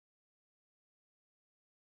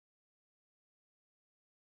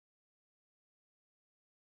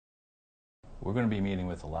We're going to be meeting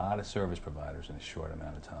with a lot of service providers in a short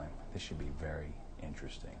amount of time. This should be very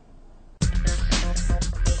interesting.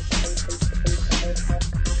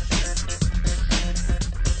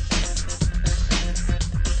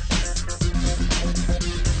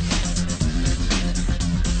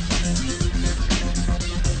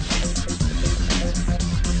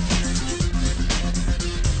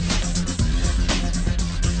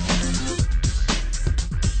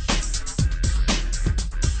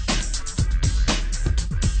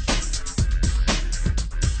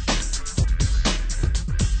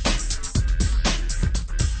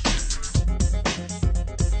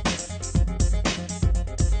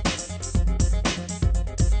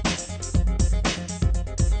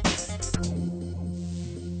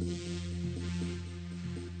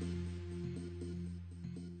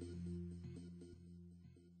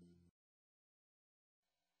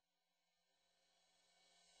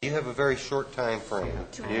 You have a very short time frame.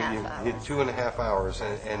 2.5 hours. 2.5 hours,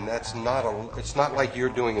 and that's not it's not like you're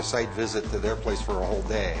doing a site visit to their place for a whole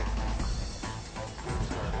day.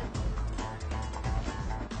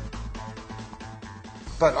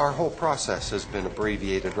 But our whole process has been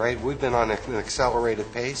abbreviated, right? We've been on an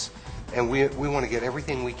accelerated pace, and we want to get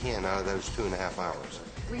everything we can out of those 2.5 hours.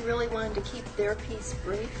 We really wanted to keep their piece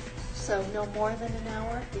brief, so no more than an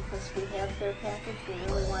hour, because we have their package. We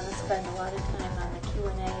really want to spend a lot of time on the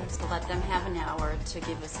Q&A. To let them have an hour to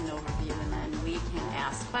give us an overview, and then we can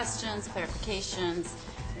ask questions, clarifications.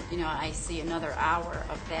 You know, I see another hour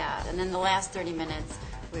of that. And then the last 30 minutes,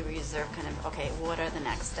 we reserve kind of, okay, what are the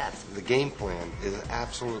next steps? The game plan is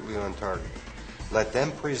absolutely on target. Let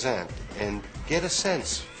them present and get a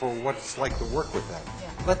sense for what it's like to work with them.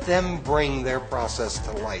 Yeah. Let them bring their process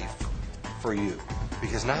to life for you,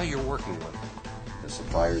 because now you're working with them. The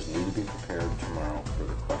suppliers need to be prepared tomorrow for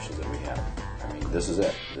the questions that we have. I mean, this is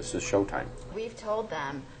it. This is showtime. We've told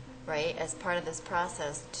them, right, as part of this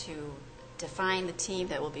process, to define the team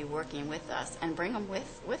that will be working with us and bring them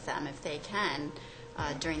with them if they can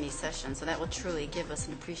during these sessions. So that will truly give us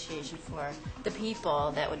an appreciation for the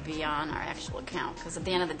people that would be on our actual account, because at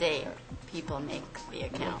the end of the day, people make the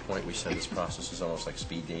account. At one point, we said this process is almost like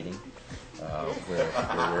speed dating.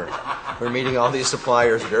 We're meeting all these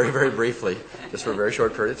suppliers very, very briefly, just for a very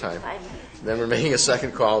short period of time. 5 minutes. Then we're making a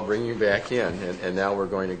second call, bringing you back in, and now we're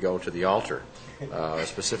going to go to the altar,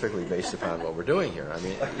 specifically based upon what we're doing here. I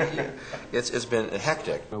mean, it's been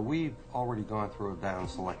hectic. So we've already gone through a down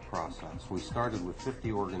select process. We started with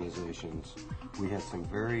 50 organizations. We had some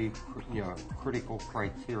very critical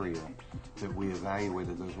criteria that we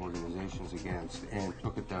evaluated those organizations against and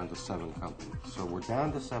took it down to 7 companies. So we're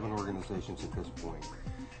down to 7 organizations at this point.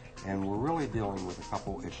 And we're really dealing with a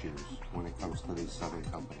couple issues when it comes to these 7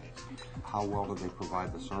 companies. How well do they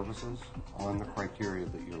provide the services on the criteria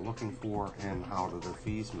that you're looking for, and how do their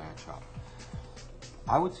fees match up?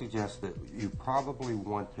 I would suggest that you probably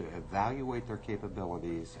want to evaluate their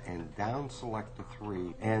capabilities and down select to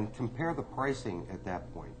 3 and compare the pricing at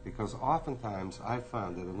that point, because oftentimes I've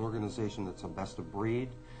found that an organization that's a best of breed,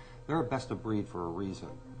 they're a best of breed for a reason.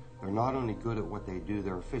 They're not only good at what they do,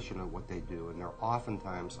 they're efficient at what they do, and they're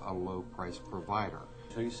oftentimes a low-price provider.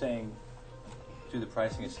 So you're saying do the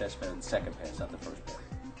pricing assessment in the second pass, not the first pass?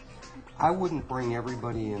 I wouldn't bring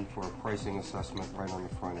everybody in for a pricing assessment right on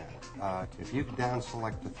the front end. If you down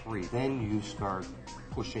select to 3, then you start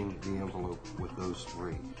pushing the envelope with those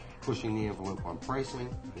 3. Pushing the envelope on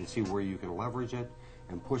pricing and see where you can leverage it,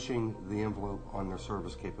 and pushing the envelope on their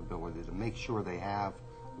service capability to make sure they have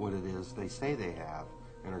what it is they say they have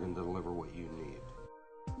and are going to deliver what you need.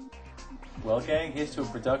 Well, gang, here's to a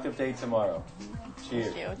productive day tomorrow.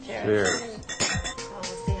 Cheers. Cheers. Cheers. Well, we'll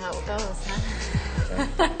see how it goes,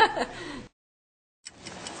 huh?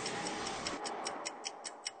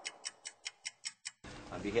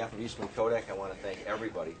 On behalf of Eastman Kodak, I want to thank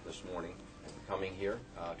everybody this morning for coming here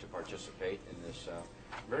to participate in this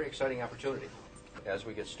very exciting opportunity. As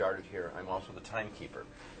we get started here, I'm also the timekeeper.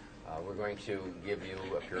 We're going to give you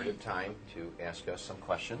a period of time to ask us some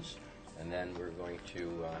questions, and then we're going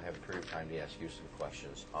to have a period of time to ask you some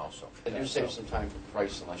questions also. And do save some time for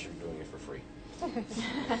price unless you're doing it for free.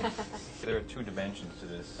 There are 2 dimensions to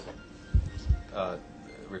this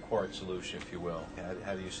required solution, if you will.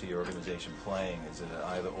 How do you see your organization playing? Is it an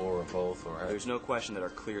either or both? Or There's no question that our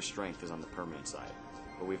clear strength is on the permanent side,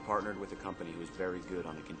 but we've partnered with a company who is very good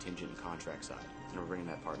on the contingent and contract side, and we're bringing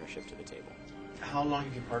that partnership to the table. How long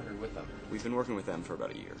have you partnered with them? We've been working with them for about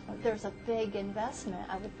a year. There's a big investment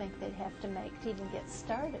I would think they'd have to make to even get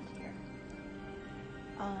started here.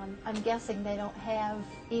 I'm guessing they don't have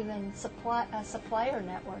even a supplier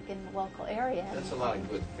network in the local area. That's a lot of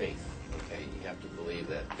good faith, okay? You have to believe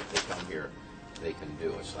that if they come here, they can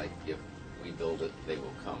do. It's like if we build it, they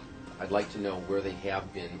will come. I'd like to know where they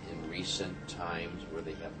have been in recent times, where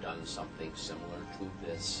they have done something similar to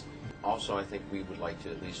this. Also, I think we would like to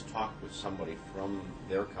at least talk with somebody from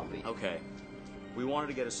their company. Okay. We wanted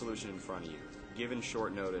to get a solution in front of you. Given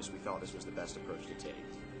short notice, we thought this was the best approach to take,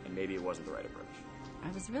 and maybe it wasn't the right approach. I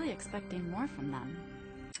was really expecting more from them.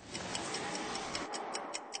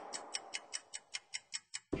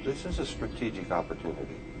 This is a strategic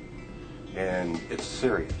opportunity, and it's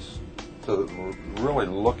serious. So we're really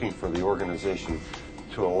looking for the organization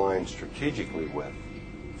to align strategically with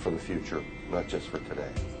for the future, not just for today.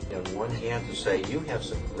 On one hand, to say you have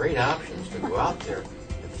some great options to go out there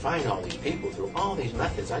and find all these people through all these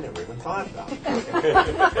methods I never even thought about.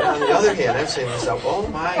 And on the other hand, I'm saying to myself, oh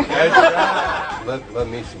my God. Let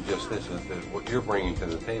me suggest this, is that what you're bringing to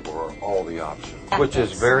the table are all the options, which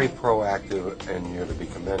is very proactive, and you're to be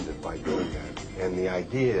commended by doing that. And the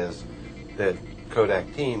idea is that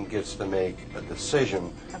Kodak team gets to make a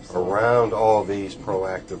decision around all these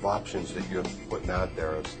proactive options that you're putting out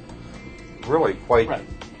there. It's really quite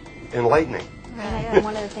enlightening. And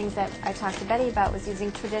one of the things that I talked to Betty about was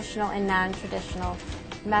using traditional and non-traditional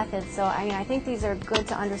methods. So I think these are good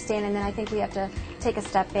to understand, and then I think we have to take a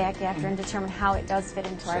step back after and determine how it does fit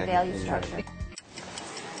into our value structure.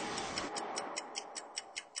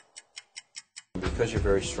 Because you're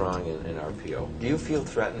very strong in RPO, do you feel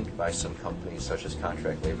threatened by some companies, such as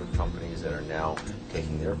contract labor companies, that are now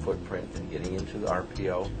taking their footprint and getting into the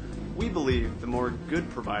RPO? We believe the more good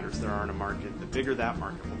providers there are in a market, the bigger that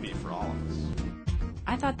market will be for all of us.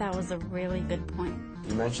 I thought that was a really good point.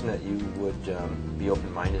 You mentioned that you would be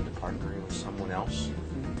open-minded to partnering with someone else.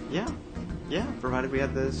 Yeah, provided we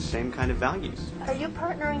had the same kind of values. Are you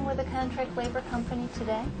partnering with a contract labor company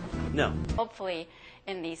today? No. Hopefully,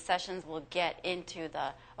 in these sessions, we'll get into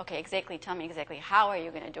the, okay, tell me exactly how are you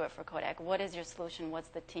going to do it for Kodak? What is your solution? What's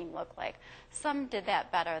the team look like? Some did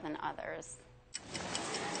that better than others.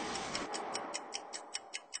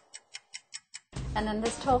 And then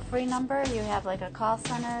this toll-free number, you have like a call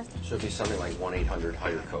center. So it'd be something like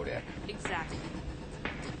 1-800-HIRE-KODAK. Exactly.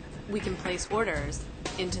 We can place orders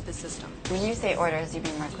into the system. When you say orders, you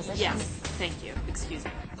mean requisitions? Yes, thank you. Excuse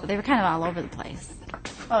me. So they were kind of all over the place.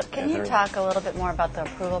 Well, can you talk a little bit more about the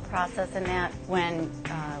approval process in that? When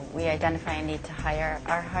we identify a need to hire,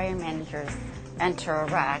 our hiring managers enter a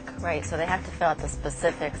rec, right? So they have to fill out the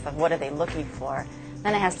specifics of what are they looking for.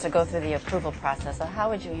 Then it has to go through the approval process. So how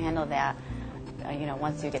would you handle that,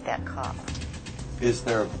 once you get that call? Is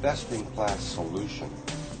there a best-in-class solution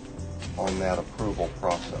on that approval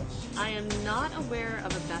process? I am not aware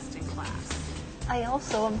of a best-in-class. I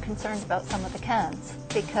also am concerned about some of the cons,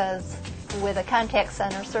 because with a contact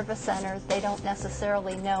center, service center, they don't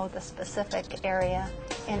necessarily know the specific area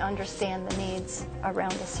and understand the needs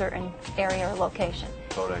around a certain area or location.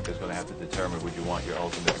 Kodak is going to have to determine, would you want your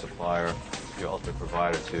ultimate supplier, your ultimate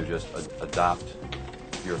provider to just adopt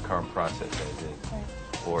your current process as is,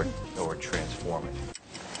 or transform it.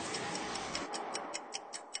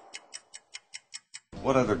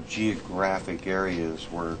 What other geographic areas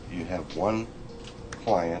where you have one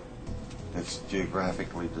client that's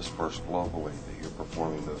geographically dispersed globally that you're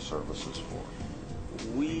performing those services for?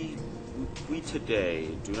 We today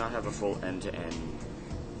do not have a full end-to-end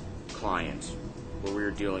client where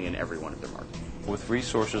we're dealing in every one of their markets. With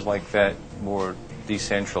resources like that, more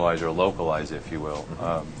decentralized or localized, if you will,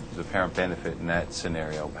 there's apparent benefit in that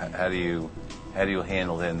scenario. How do you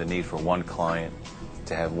handle then the need for one client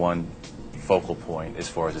to have one focal point as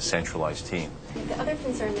far as a centralized team? The other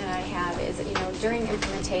concern that I have is that, during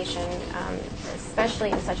implementation,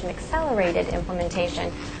 especially in such an accelerated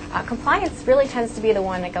implementation, compliance really tends to be the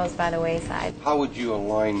one that goes by the wayside. How would you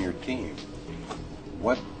align your team?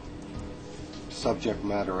 What subject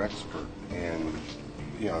matter expert and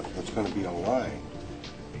that's going to be aligned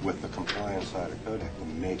with the compliance side of Kodak to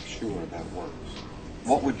make sure that works?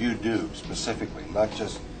 What would you do specifically, not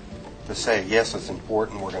just to say, yes, it's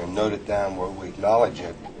important, we're going to note it down where we acknowledge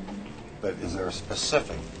it, but is there a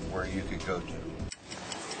specific where you could go to?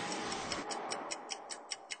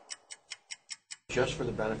 Just for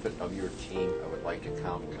the benefit of your team, I would like to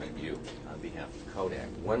compliment you on behalf of Kodak.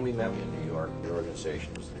 When we met in New York, the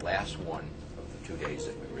organization was the last one of the 2 days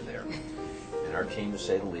that we were there. And our team, to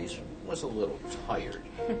say the least, was a little tired,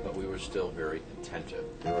 but we were still very attentive.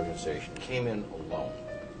 The organization came in alone,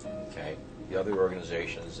 okay? The other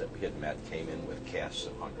organizations that we had met came in with casts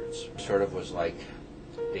of hundreds. Sort of was like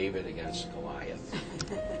David against Goliath.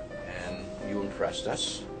 And you impressed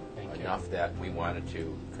us enough that we wanted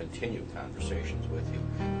to continue conversations with you.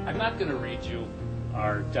 I'm not going to read you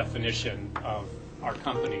our definition of our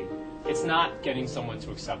company, It's not getting someone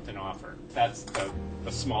to accept an offer. That's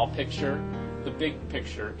the small picture. The big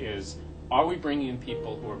picture is, are we bringing in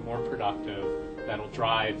people who are more productive, that'll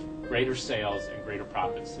drive greater sales and greater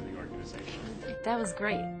profits to the organization? That was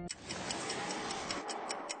great.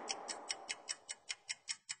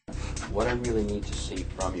 What I really need to see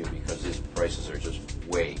from you, because these prices are just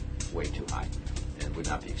way, way too high and would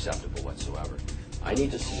not be acceptable whatsoever, I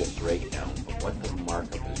need to see a breakdown of what the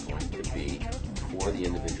markup is going to be for the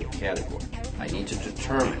individual category. I need to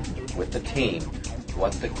determine with the team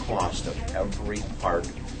what the cost of every part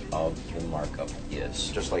of the markup is.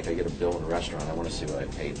 Just like I get a bill in a restaurant, I want to see what I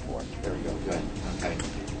paid for. There we go, good. Okay.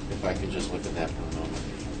 If I could just look at that for a moment.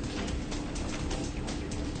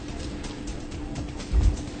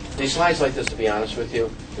 These slides like this, to be honest with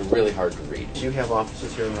you, they're really hard to read. Do you have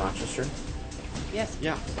offices here in Rochester? Yes.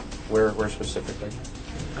 Yeah. Where specifically?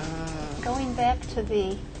 Going back to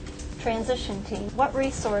the transition team, what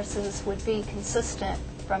resources would be consistent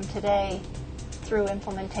from today through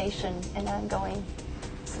implementation and ongoing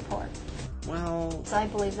support? Well, So I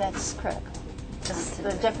believe that's critical. Just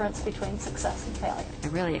the difference between success and failure. I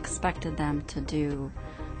really expected them to do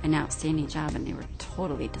an outstanding job, and they were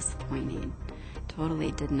totally disappointing.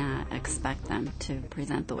 Totally did not expect them to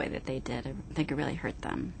present the way that they did. I think it really hurt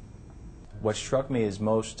them. What struck me as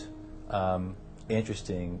most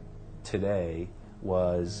interesting today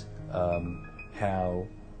was how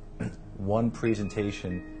one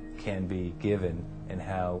presentation can be given and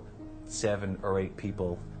how 7 or 8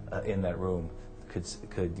 people in that room could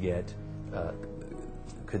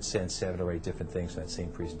sense 7 or 8 different things from that same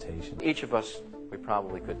presentation. Each of us, we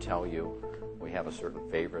probably could tell you we have a certain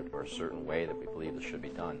favorite or a certain way that we believe this should be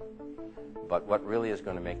done. But what really is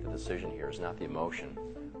going to make the decision here is not the emotion,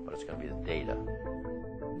 but it's going to be the data.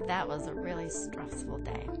 That was a really stressful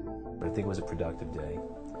day. But I think it was a productive day,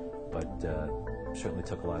 but certainly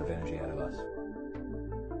took a lot of energy out of us.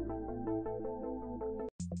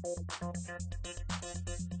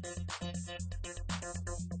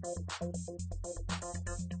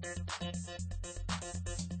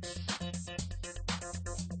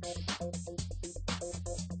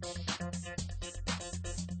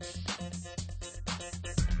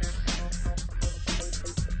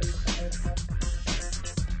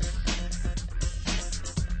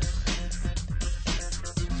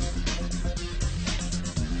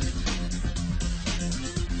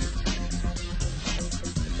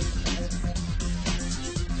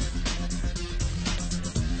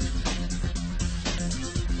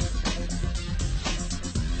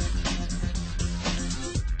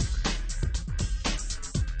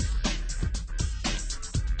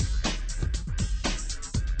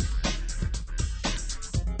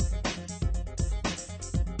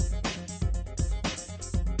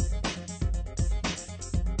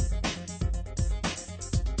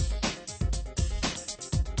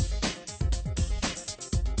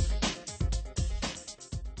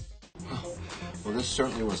 Well, this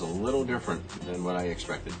certainly was a little different than what I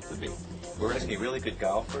expected it to be. We're asking really good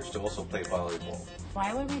golfers to also play volleyball.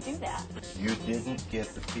 Why would we do that? You didn't get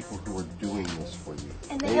the people who are doing this for you.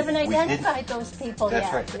 And they haven't identified those people yet.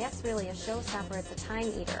 That's right. That's really a showstopper. It's a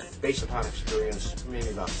time eater. Based upon experience, maybe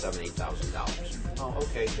about $78,000. Oh,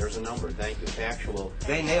 okay, there's a number. Thank you. Actual.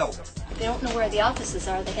 They nailed them. If they don't know where the offices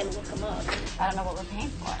are, they had to look them up. I don't know what we're paying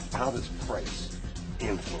for. How does price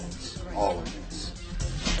influence all of this?